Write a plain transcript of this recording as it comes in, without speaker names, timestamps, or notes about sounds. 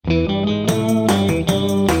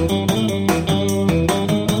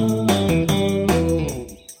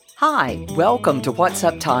Hi, welcome to What's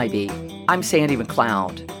Up, Tybee. I'm Sandy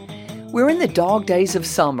McLeod. We're in the dog days of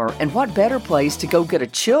summer, and what better place to go get a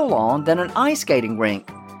chill on than an ice skating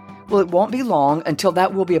rink? Well, it won't be long until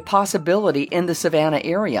that will be a possibility in the Savannah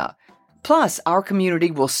area. Plus, our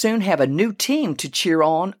community will soon have a new team to cheer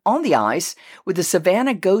on the ice with the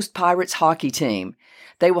Savannah Ghost Pirates hockey team.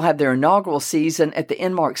 They will have their inaugural season at the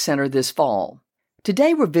Inmark Center this fall.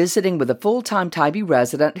 Today, we're visiting with a full-time Tybee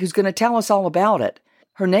resident who's going to tell us all about it.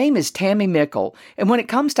 Her name is Tami Mickle, and when it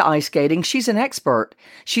comes to ice skating, she's an expert.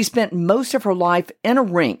 She spent most of her life in a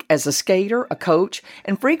rink as a skater, a coach,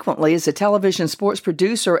 and frequently as a television sports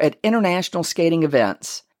producer at international skating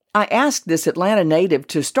events. I asked this Atlanta native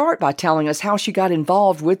to start by telling us how she got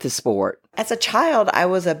involved with the sport. As a child, I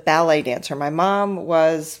was a ballet dancer. My mom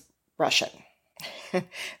was Russian,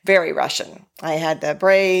 very Russian. I had the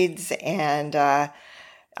braids, and I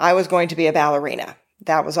was going to be a ballerina.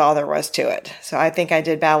 That was all there was to it. So I think I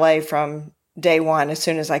did ballet from day one as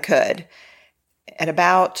soon as I could. At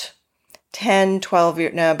about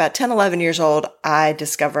 11 years old, I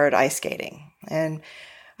discovered ice skating. And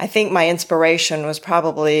I think my inspiration was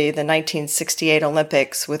probably the 1968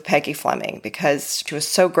 Olympics with Peggy Fleming, because she was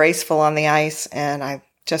so graceful on the ice, and I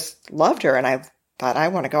just loved her, and I thought, I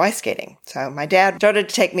want to go ice skating. So my dad started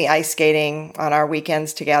to take me ice skating on our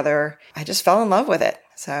weekends together. I just fell in love with it.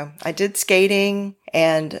 So I did skating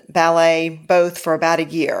and ballet both for about a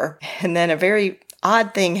year. And then a very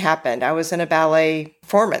odd thing happened. I was in a ballet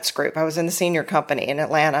performance group. I was in the senior company in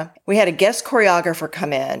Atlanta. We had a guest choreographer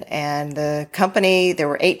come in, and the company, there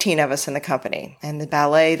were 18 of us in the company, and the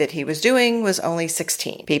ballet that he was doing was only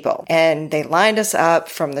 16 people. And they lined us up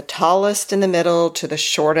from the tallest in the middle to the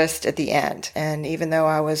shortest at the end. And even though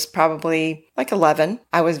I was probably like 11,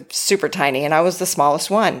 I was super tiny, and I was the smallest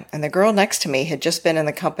one. And the girl next to me had just been in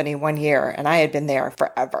the company 1 year, and I had been there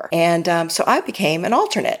forever. And so I became an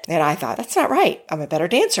alternate. And I thought, that's not right. I'm a better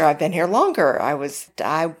dancer. I've been here longer.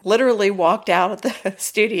 I literally walked out of the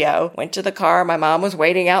studio, went to the car. My mom was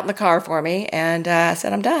waiting out in the car for me, and I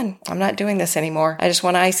said, I'm done. I'm not doing this anymore. I just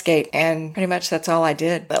want to ice skate. And pretty much that's all I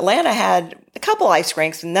did. Atlanta had a couple ice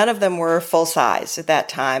rinks, and none of them were full size at that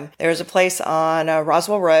time. There was a place on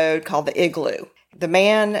Roswell Road called the Igloo. The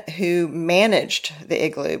man who managed the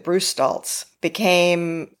Igloo, Bruce Stoltz,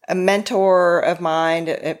 became a mentor of mine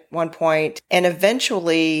at one point, and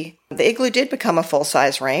eventually the Igloo did become a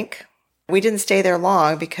full-size rink. We didn't stay there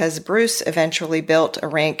long because Bruce eventually built a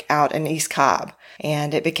rink out in East Cobb,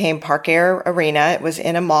 and it became Park Air Arena. It was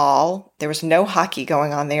in a mall. There was no hockey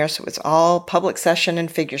going on there, so it was all public session and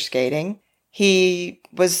figure skating. He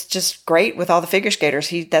was just great with all the figure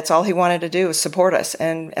skaters. That's all he wanted to do was support us.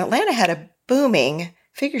 And Atlanta had a booming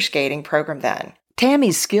figure skating program then.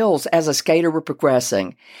 Tami's skills as a skater were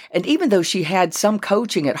progressing, and even though she had some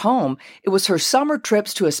coaching at home, it was her summer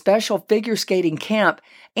trips to a special figure skating camp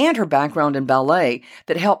and her background in ballet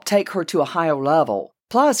that helped take her to a higher level.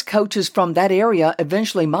 Plus, coaches from that area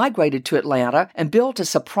eventually migrated to Atlanta and built a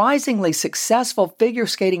surprisingly successful figure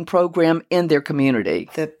skating program in their community.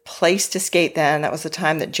 The place to skate then, that was the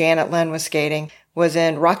time that Janet Lynn was skating, was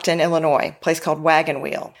in Rockton, Illinois, a place called Wagon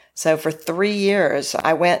Wheel. So for 3 years,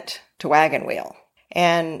 I went to Wagon Wheel.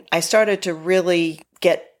 And I started to really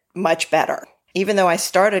get much better. Even though I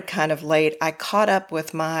started kind of late, I caught up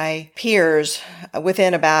with my peers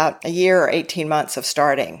within about a year or 18 months of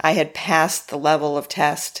starting. I had passed the level of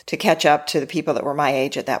test to catch up to the people that were my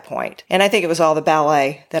age at that point. And I think it was all the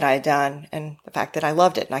ballet that I had done and the fact that I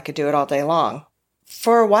loved it and I could do it all day long.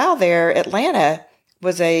 For a while there, Atlanta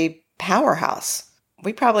was a powerhouse.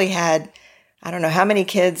 We probably had, I don't know how many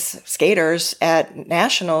kids, skaters at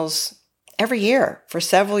nationals every year for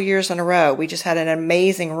several years in a row. We just had an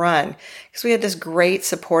amazing run because we had this great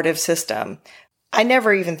supportive system. I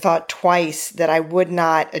never even thought twice that I would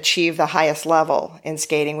not achieve the highest level in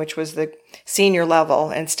skating, which was the senior level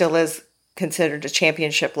and still is considered a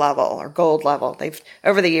championship level or gold level.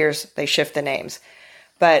 Over the years, they shift the names.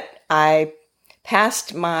 But I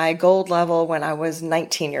passed my gold level when I was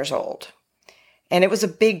 19 years old. And it was a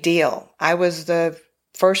big deal. I was the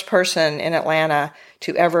first person in Atlanta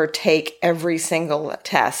to ever take every single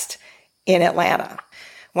test in Atlanta.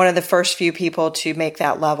 One of the first few people to make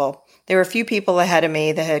that level. There were a few people ahead of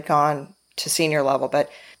me that had gone to senior level,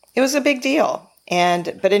 but it was a big deal.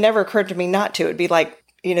 But it never occurred to me not to. It'd be like,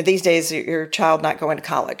 these days your child not going to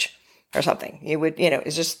college or something.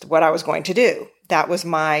 It's just what I was going to do. That was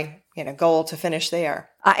my, goal to finish there.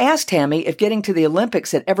 I asked Tami if getting to the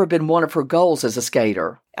Olympics had ever been one of her goals as a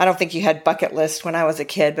skater. I don't think you had bucket list when I was a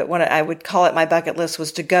kid, but what I would call it my bucket list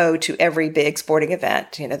was to go to every big sporting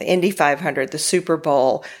event, the Indy 500, the Super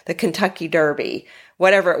Bowl, the Kentucky Derby,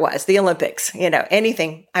 whatever it was, the Olympics,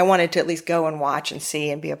 anything. I wanted to at least go and watch and see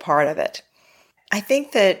and be a part of it. I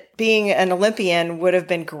think that being an Olympian would have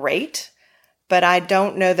been great, but I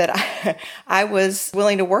don't know that I was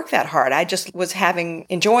willing to work that hard. I just was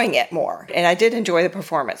enjoying it more. And I did enjoy the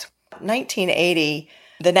performance. 1980,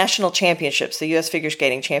 the national championships, the U.S. Figure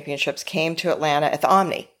Skating Championships, came to Atlanta at the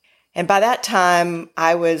Omni. And by that time,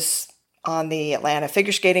 I was on the Atlanta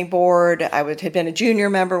Figure Skating Board. I had been a junior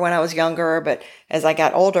member when I was younger, but as I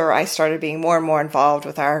got older, I started being more and more involved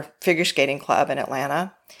with our figure skating club in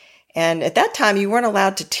Atlanta. And at that time, you weren't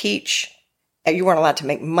allowed to teach, you weren't allowed to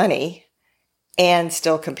make money and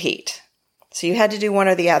still compete. So you had to do one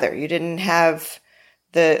or the other. You didn't have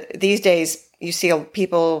these days, you see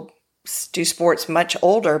people do sports much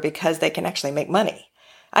older because they can actually make money.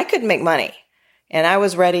 I couldn't make money, and I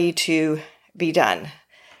was ready to be done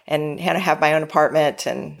and had to have my own apartment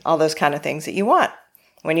and all those kind of things that you want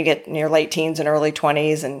when you get in your late teens and early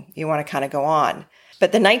 20s and you want to kind of go on.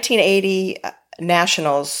 But the 1980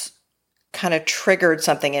 Nationals kind of triggered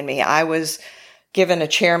something in me. I was given a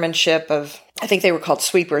chairmanship of, I think they were called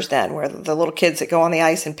sweepers then, where the little kids that go on the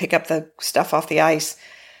ice and pick up the stuff off the ice.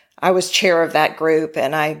 I was chair of that group,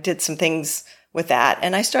 and I did some things with that.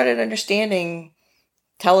 And I started understanding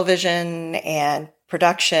television and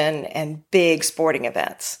production and big sporting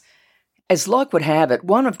events. As luck would have it,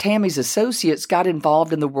 one of Tami's associates got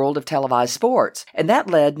involved in the world of televised sports, and that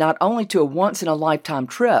led not only to a once-in-a-lifetime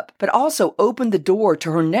trip, but also opened the door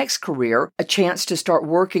to her next career, a chance to start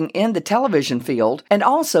working in the television field, and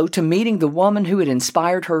also to meeting the woman who had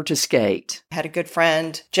inspired her to skate. I had a good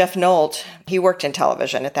friend, Jeff Nolt. He worked in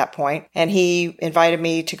television at that point, and he invited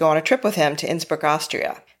me to go on a trip with him to Innsbruck,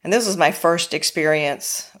 Austria. And this was my first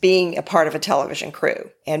experience being a part of a television crew.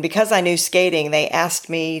 And because I knew skating, they asked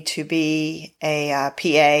me to be a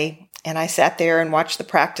PA. And I sat there and watched the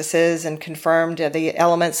practices and confirmed the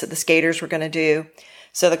elements that the skaters were going to do,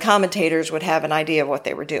 so the commentators would have an idea of what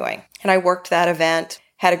they were doing. And I worked that event,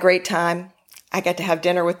 had a great time. I got to have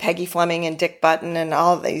dinner with Peggy Fleming and Dick Button and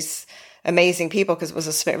all of these amazing people because it was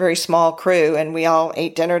a very small crew. And we all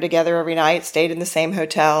ate dinner together every night, stayed in the same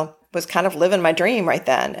hotel. Was kind of living my dream right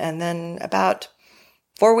then. And then about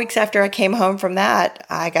 4 weeks after I came home from that,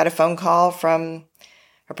 I got a phone call from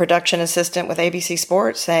a production assistant with ABC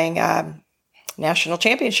Sports saying, national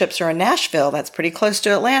championships are in Nashville. That's pretty close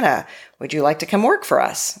to Atlanta. Would you like to come work for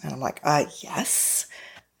us? And I'm like, yes,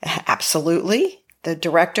 absolutely. The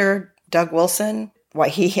director, Doug Wilson,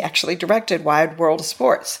 he actually directed Wide World of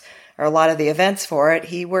Sports, or a lot of the events for it.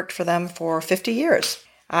 He worked for them for 50 years.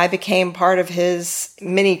 I became part of his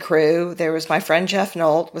mini crew. There was my friend Jeff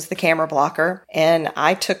Nolt was the camera blocker, and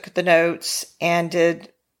I took the notes and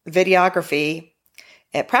did videography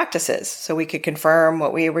at practices so we could confirm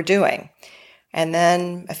what we were doing. And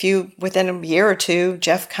then within a year or two,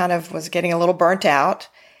 Jeff kind of was getting a little burnt out,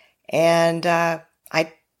 and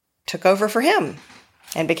I took over for him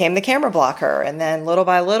and became the camera blocker. And then little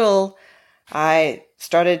by little, I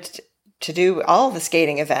started to do all the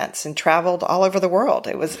skating events and traveled all over the world.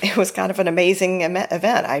 It was kind of an amazing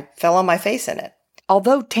event. I fell on my face in it.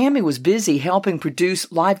 Although Tami was busy helping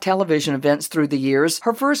produce live television events through the years,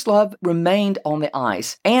 her first love remained on the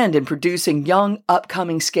ice and in producing young,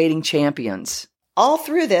 upcoming skating champions. All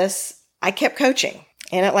through this, I kept coaching.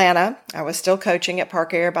 In Atlanta, I was still coaching at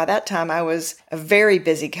Park Air. By that time, I was a very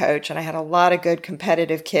busy coach, and I had a lot of good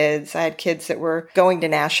competitive kids. I had kids that were going to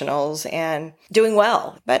nationals and doing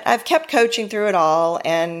well. But I've kept coaching through it all,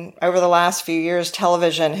 and over the last few years,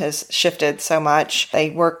 television has shifted so much. They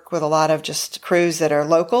work with a lot of just crews that are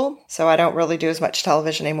local, so I don't really do as much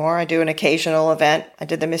television anymore. I do an occasional event. I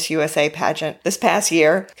did the Miss USA pageant this past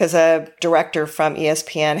year because a director from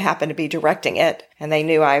ESPN happened to be directing it, and they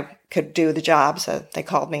knew I could do the job, so they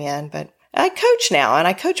called me in. But I coach now, and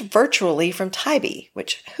I coach virtually from Tybee,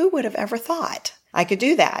 which who would have ever thought I could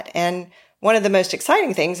do that? And one of the most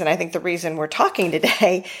exciting things, and I think the reason we're talking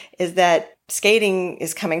today, is that skating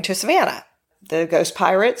is coming to Savannah. The Ghost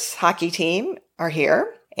Pirates hockey team are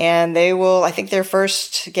here, and they will, I think their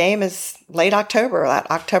first game is late October,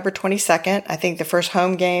 October 22nd. I think the first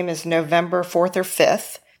home game is November 4th or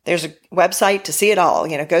 5th. There's a website to see it all,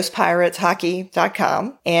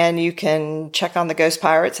 ghostpirateshockey.com, and you can check on the Ghost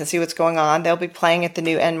Pirates and see what's going on. They'll be playing at the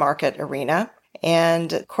new End Market Arena. And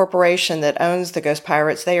the corporation that owns the Ghost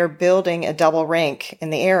Pirates, they are building a double rink in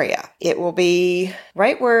the area. It will be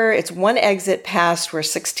right where it's one exit past where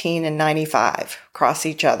 16 and 95 cross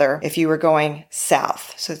each other if you were going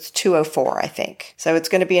south. So it's 204, I think. So it's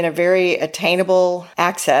going to be in a very attainable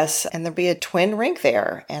access, and there'll be a twin rink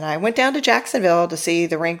there. And I went down to Jacksonville to see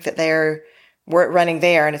the rink that they're running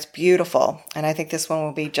there, and it's beautiful. And I think this one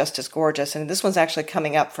will be just as gorgeous. And this one's actually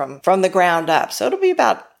coming up from the ground up. So it'll be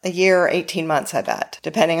about a year or 18 months, I bet,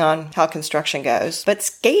 depending on how construction goes. But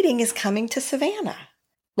skating is coming to Savannah.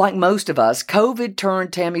 Like most of us, COVID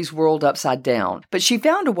turned Tami's world upside down, but she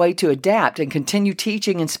found a way to adapt and continue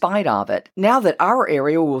teaching in spite of it. Now that our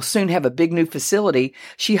area will soon have a big new facility,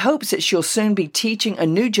 she hopes that she'll soon be teaching a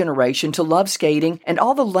new generation to love skating and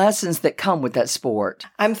all the lessons that come with that sport.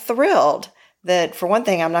 I'm thrilled that, for one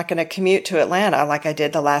thing, I'm not going to commute to Atlanta like I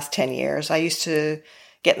did the last 10 years. I used to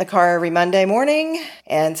get in the car every Monday morning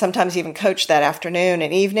and sometimes even coach that afternoon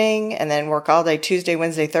and evening, and then work all day Tuesday,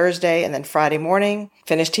 Wednesday, Thursday, and then Friday morning.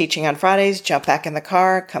 Finish teaching on Fridays, jump back in the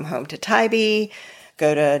car, come home to Tybee,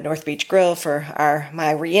 go to North Beach Grill for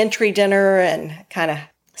my reentry dinner and kind of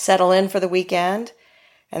settle in for the weekend,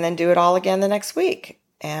 and then do it all again the next week.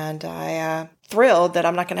 And I'm thrilled that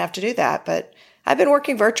I'm not going to have to do that, but I've been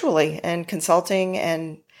working virtually and consulting,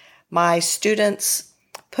 and my students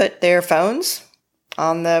put their phones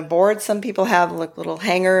on the board. Some people have little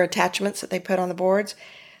hanger attachments that they put on the boards.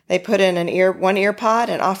 They put in one ear pod,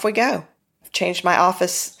 and off we go. I've changed my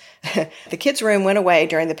office. The kids' room went away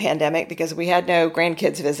during the pandemic because we had no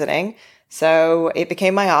grandkids visiting. So it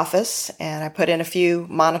became my office, and I put in a few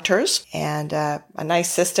monitors and a nice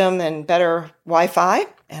system and better Wi-Fi,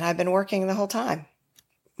 and I've been working the whole time.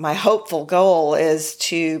 My hopeful goal is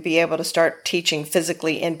to be able to start teaching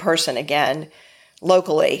physically in person again,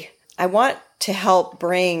 locally. I want to help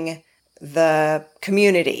bring the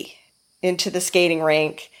community into the skating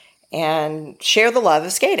rink and share the love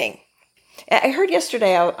of skating. I heard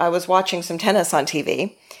yesterday, I was watching some tennis on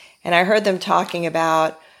TV, and I heard them talking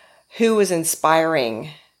about who was inspiring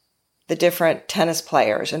the different tennis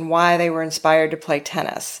players and why they were inspired to play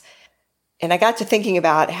tennis. And I got to thinking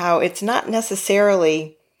about how it's not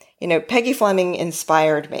necessarily, Peggy Fleming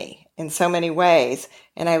inspired me in so many ways,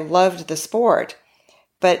 and I loved the sport.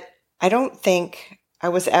 But I don't think I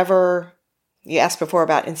was ever, you asked before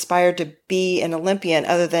about inspired to be an Olympian,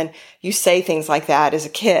 other than you say things like that as a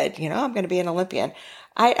kid, I'm going to be an Olympian.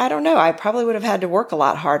 I don't know. I probably would have had to work a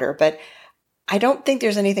lot harder, but I don't think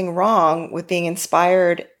there's anything wrong with being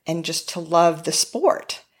inspired and just to love the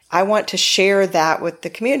sport. I want to share that with the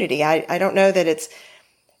community. I don't know that it's,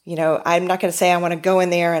 I'm not going to say I want to go in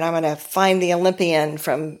there and I'm going to find the Olympian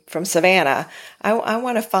from Savannah. I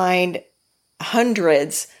want to find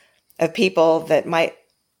hundreds of people that might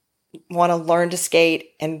want to learn to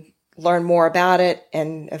skate and learn more about it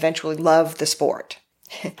and eventually love the sport.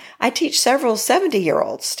 I teach several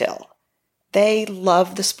 70-year-olds still. They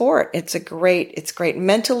love the sport. It's great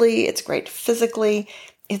mentally. It's great physically.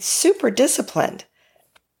 It's super disciplined.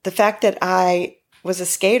 The fact that I was a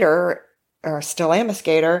skater, or still am a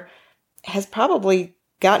skater, has probably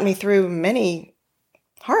gotten me through many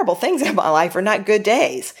horrible things in my life, or not good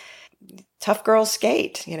days. Tough girls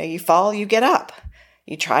skate. You fall, you get up,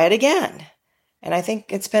 you try it again. And I think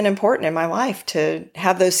it's been important in my life to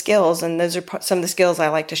have those skills, and those are some of the skills I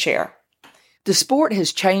like to share. The sport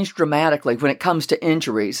has changed dramatically when it comes to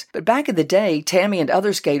injuries, but back in the day, Tami and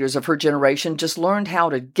other skaters of her generation just learned how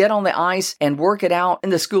to get on the ice and work it out in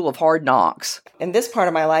the school of hard knocks. In this part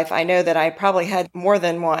of my life, I know that I probably had more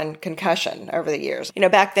than one concussion over the years.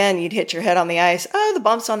 Back then you'd hit your head on the ice. Oh, the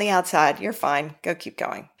bump's on the outside. You're fine. Go keep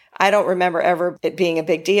going. I don't remember ever it being a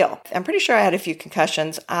big deal. I'm pretty sure I had a few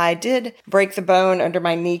concussions. I did break the bone under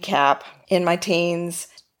my kneecap in my teens.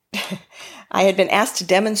 I had been asked to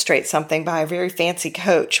demonstrate something by a very fancy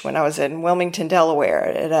coach when I was in Wilmington,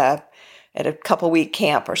 Delaware at a couple-week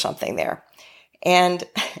camp or something there. And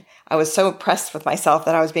I was so impressed with myself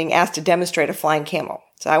that I was being asked to demonstrate a flying camel.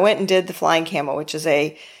 So I went and did the flying camel, which is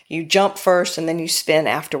you jump first and then you spin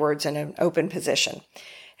afterwards in an open position.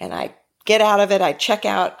 And I get out of it, I check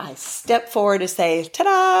out, I step forward to say,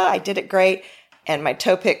 ta-da, I did it great. And my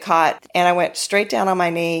toe pick caught, and I went straight down on my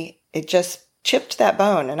knee. It just chipped that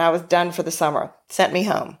bone, and I was done for the summer. Sent me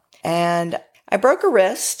home. And I broke a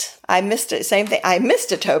wrist. I missed it. Same thing. I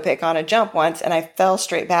missed a toe pick on a jump once, and I fell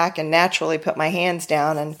straight back and naturally put my hands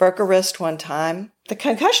down and broke a wrist one time. The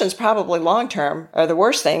concussions probably long-term are the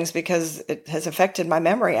worst things because it has affected my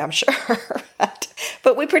memory, I'm sure.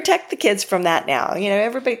 But we protect the kids from that now.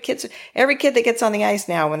 Every kid that gets on the ice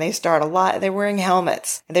now, when they start they're wearing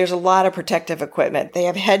helmets. There's a lot of protective equipment. They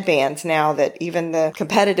have headbands now that even the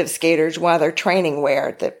competitive skaters, while they're training,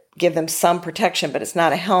 wear that give them some protection, but it's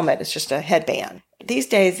not a helmet. It's just a headband. These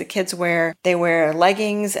days, the kids wear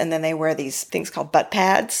leggings, and then they wear these things called butt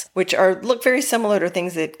pads, which look very similar to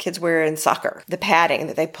things that kids wear in soccer. The padding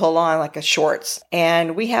that they pull on like a shorts.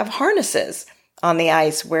 And we have harnesses on the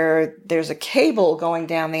ice where there's a cable going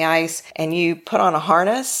down the ice, and you put on a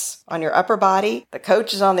harness on your upper body. The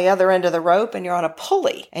coach is on the other end of the rope, and you're on a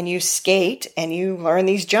pulley, and you skate and you learn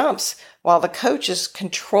these jumps while the coach is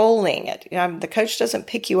controlling it. The coach doesn't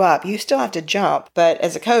pick you up. You still have to jump. But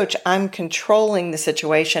as a coach, I'm controlling the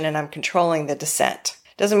situation and I'm controlling the descent.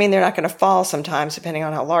 Doesn't mean they're not going to fall sometimes, depending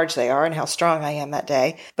on how large they are and how strong I am that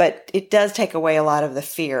day. But it does take away a lot of the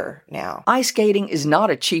fear now. Ice skating is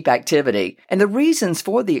not a cheap activity, and the reasons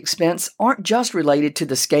for the expense aren't just related to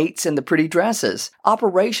the skates and the pretty dresses.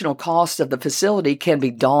 Operational costs of the facility can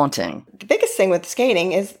be daunting. The biggest thing with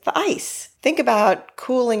skating is the ice. Think about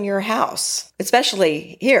cooling your house,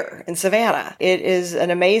 especially here in Savannah. It is an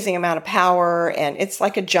amazing amount of power, and it's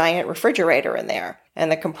like a giant refrigerator in there. And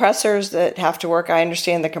the compressors that have to work, I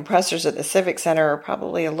understand the compressors at the Civic Center are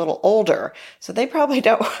probably a little older. So they probably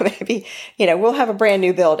don't, we'll have a brand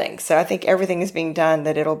new building. So I think everything is being done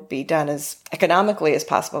that it'll be done as economically as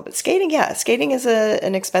possible. But skating is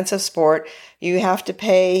an expensive sport. You have to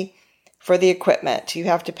pay for the equipment. You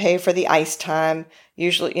have to pay for the ice time.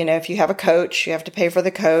 Usually, if you have a coach, you have to pay for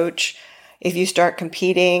the coach. If you start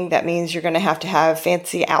competing, that means you're going to have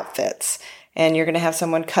fancy outfits, and you're going to have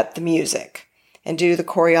someone cut the music and do the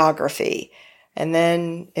choreography. And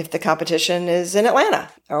then if the competition is in Atlanta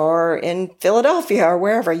or in Philadelphia or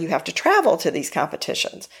wherever, you have to travel to these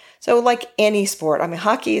competitions. So like any sport,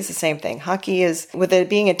 hockey is the same thing. Hockey is, with it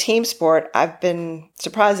being a team sport, I've been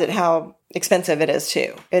surprised at how expensive it is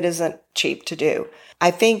too. It isn't cheap to do. I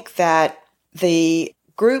think that the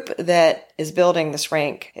group that is building this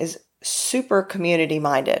rink is super community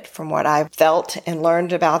minded from what I've felt and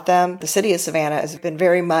learned about them. The city of Savannah has been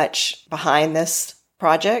very much behind this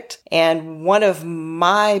project. And one of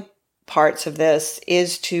my parts of this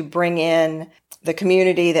is to bring in the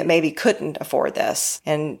community that maybe couldn't afford this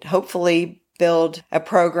and hopefully build a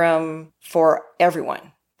program for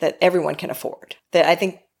everyone that everyone can afford. That I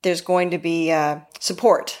think there's going to be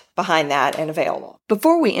support behind that and available.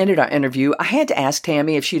 Before we ended our interview, I had to ask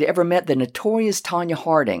Tami if she'd ever met the notorious Tonya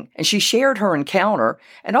Harding, and she shared her encounter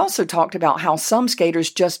and also talked about how some skaters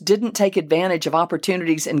just didn't take advantage of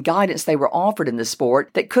opportunities and guidance they were offered in the sport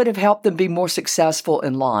that could have helped them be more successful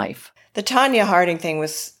in life. The Tonya Harding thing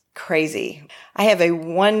was crazy. I have a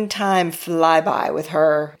one-time flyby with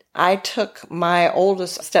her. I took my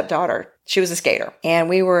oldest stepdaughter. She was a skater. And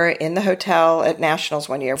we were in the hotel at Nationals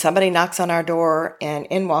one year. Somebody knocks on our door and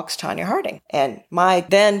in walks Tonya Harding. And my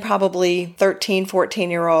then probably 13,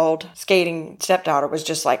 14-year-old skating stepdaughter was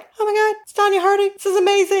just like, oh my God, it's Tonya Harding. This is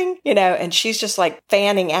amazing. And she's just like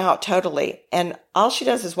fanning out totally. And all she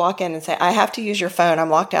does is walk in and say, I have to use your phone. I'm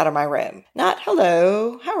locked out of my room. Not,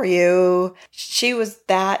 hello, how are you? She was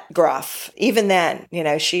that gruff. Even then,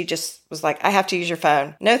 she just was like, I have to use your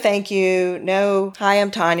phone. No, thank you. No, hi,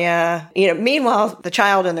 I'm Tonya. Meanwhile, the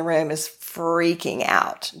child in the room is freaking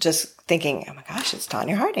out, just thinking, oh my gosh, it's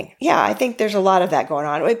Tonya Harding. Yeah, I think there's a lot of that going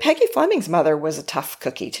on. Peggy Fleming's mother was a tough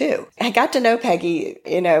cookie too. I got to know Peggy,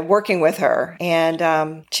 working with her,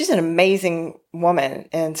 and she's an amazing woman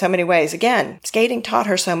in so many ways. Again, skating taught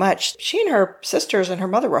her so much. She and her sisters and her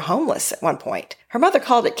mother were homeless at one point. Her mother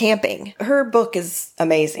called it camping. Her book is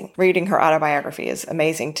amazing. Reading her autobiography is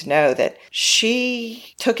amazing to know that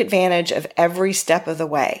she took advantage of every step of the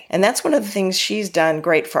way. And that's one of the things she's done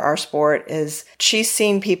great for our sport is she's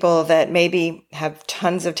seen people that maybe have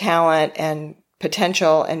tons of talent and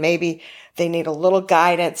potential, and maybe they need a little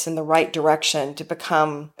guidance in the right direction to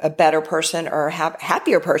become a better person or a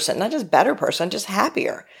happier person, not just better person, just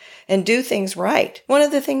happier and do things right. One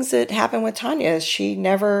of the things that happened with Tonya is she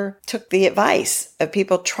never took the advice of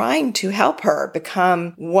people trying to help her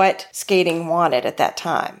become what skating wanted at that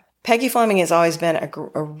time. Peggy Fleming has always been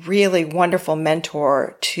a really wonderful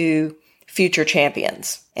mentor to future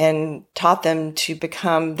champions and taught them to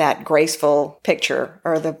become that graceful picture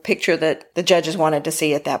or the picture that the judges wanted to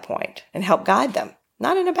see at that point and help guide them,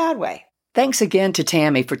 not in a bad way. Thanks again to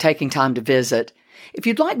Tami for taking time to visit. If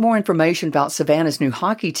you'd like more information about Savannah's new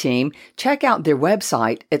hockey team, check out their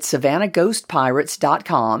website at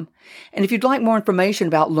savannahghostpirates.com. And if you'd like more information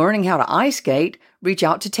about learning how to ice skate, reach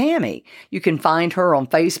out to Tami. You can find her on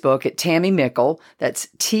Facebook at Tami Mickle. That's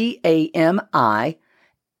Tami.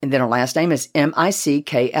 And then her last name is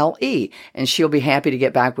Mickle. And she'll be happy to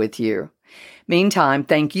get back with you. Meantime,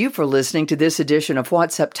 thank you for listening to this edition of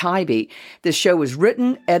What's Up Tybee. This show was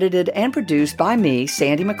written, edited, and produced by me,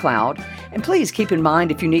 Sandy McLeod. And please keep in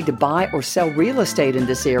mind if you need to buy or sell real estate in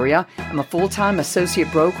this area, I'm a full-time associate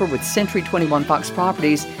broker with Century 21 Fox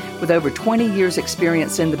Properties with over 20 years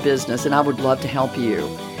experience in the business, and I would love to help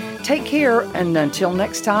you. Take care, and until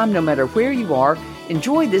next time, no matter where you are,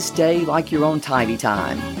 enjoy this day like your own Tybee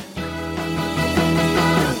time.